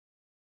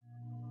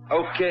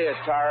Okay,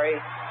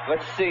 Atari,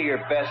 let's see your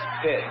best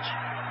pitch.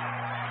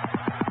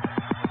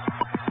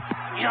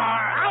 You're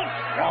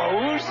out,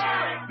 Rose.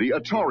 The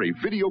Atari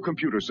video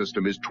computer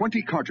system is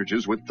 20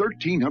 cartridges with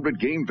 1,300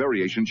 game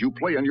variations you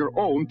play on your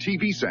own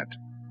TV set.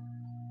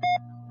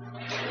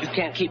 You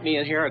can't keep me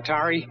in here,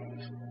 Atari.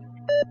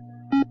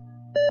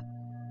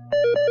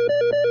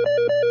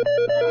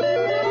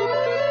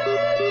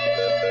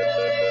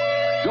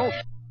 Don't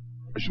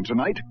listen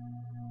tonight.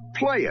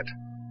 Play it.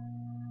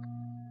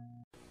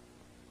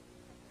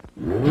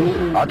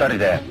 Atari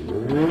で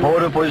ポー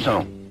ルポジシ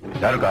ョン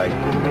やるかい？テ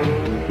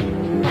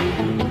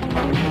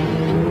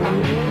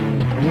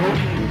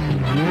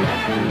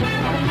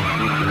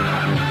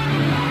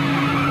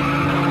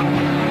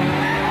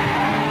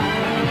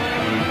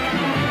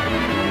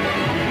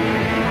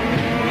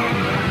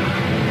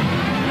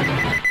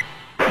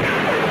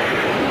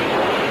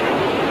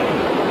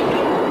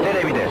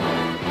レビで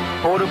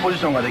ポールポジ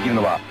ションができる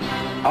のは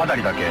アタ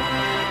リだけ。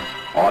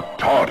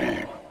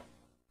Atari.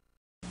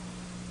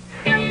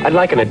 I'd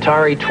like an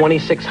Atari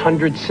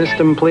 2600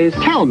 system, please.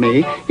 Tell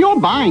me, you're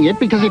buying it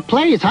because it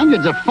plays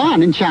hundreds of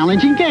fun and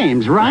challenging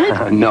games,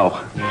 right? No.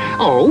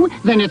 Oh,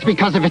 then it's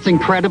because of its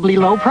incredibly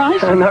low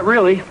price? Not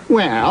really.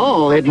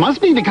 Well, it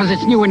must be because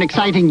its new and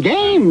exciting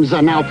games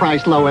are now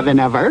priced lower than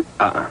ever.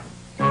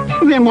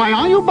 Then why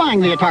are you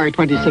buying the Atari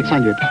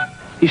 2600?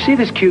 You see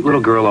this cute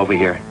little girl over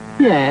here?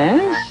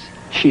 Yes?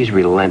 She's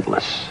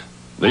relentless.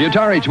 The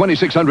Atari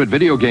 2600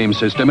 video game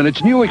system and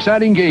its new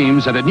exciting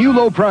games at a new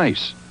low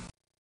price.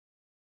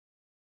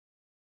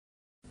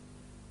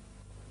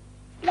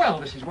 Well,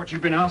 this is what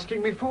you've been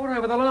asking me for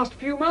over the last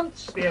few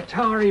months. The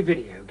Atari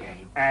video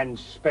game and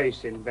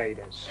Space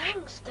Invaders.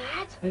 Thanks,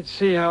 Dad. Let's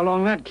see how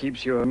long that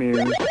keeps you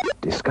amused.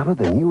 Discover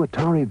the new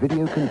Atari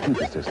video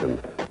computer system.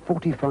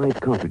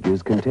 45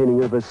 cartridges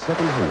containing over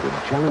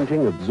 700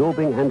 challenging,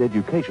 absorbing and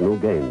educational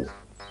games.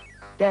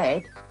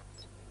 Dad,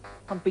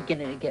 I'm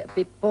beginning to get a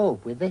bit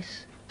bored with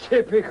this.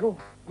 Typical.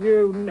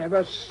 You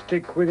never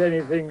stick with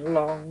anything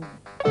long.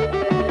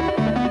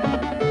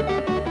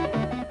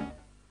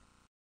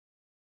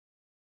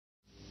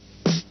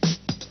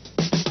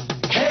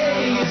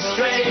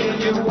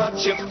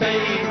 What's your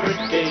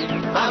favorite game?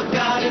 I've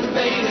got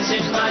invaders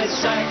in my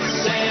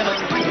sights and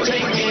I'm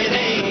taking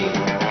aim.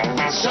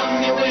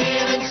 Some you win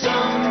and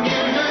some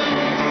you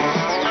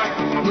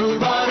lose.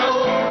 Move on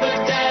over,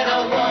 Dad,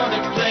 I want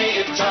to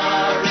play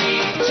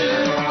Atari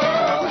too.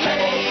 Oh,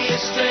 hey,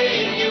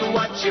 Australia,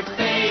 what's your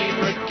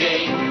favorite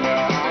game?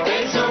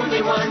 There's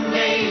only one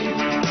name,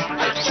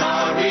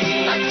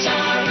 Atari.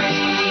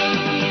 Atari.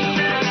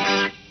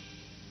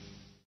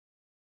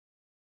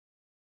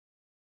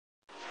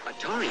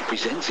 Atari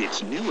presents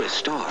its newest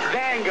star.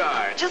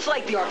 Vanguard. Just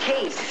like the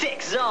arcade,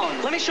 6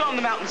 zones. Let me show them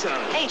the mountain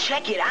zone. Hey,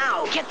 check it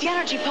out. Get the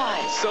energy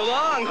pods. So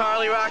long,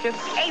 Harley Rockets.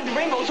 Hey, the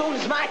rainbow zone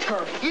is my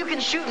turf. You can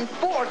shoot in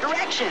 4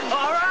 directions.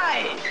 All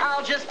right.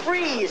 I'll just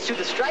freeze to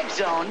the stripe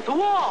zone. The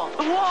wall.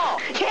 The wall.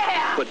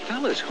 Yeah. But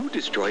fellas, who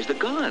destroys the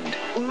gun?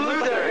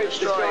 Luther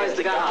destroys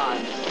the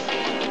gun.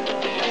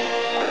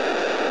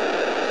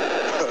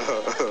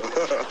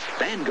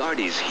 Vanguard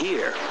is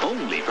here,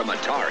 only from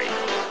Atari.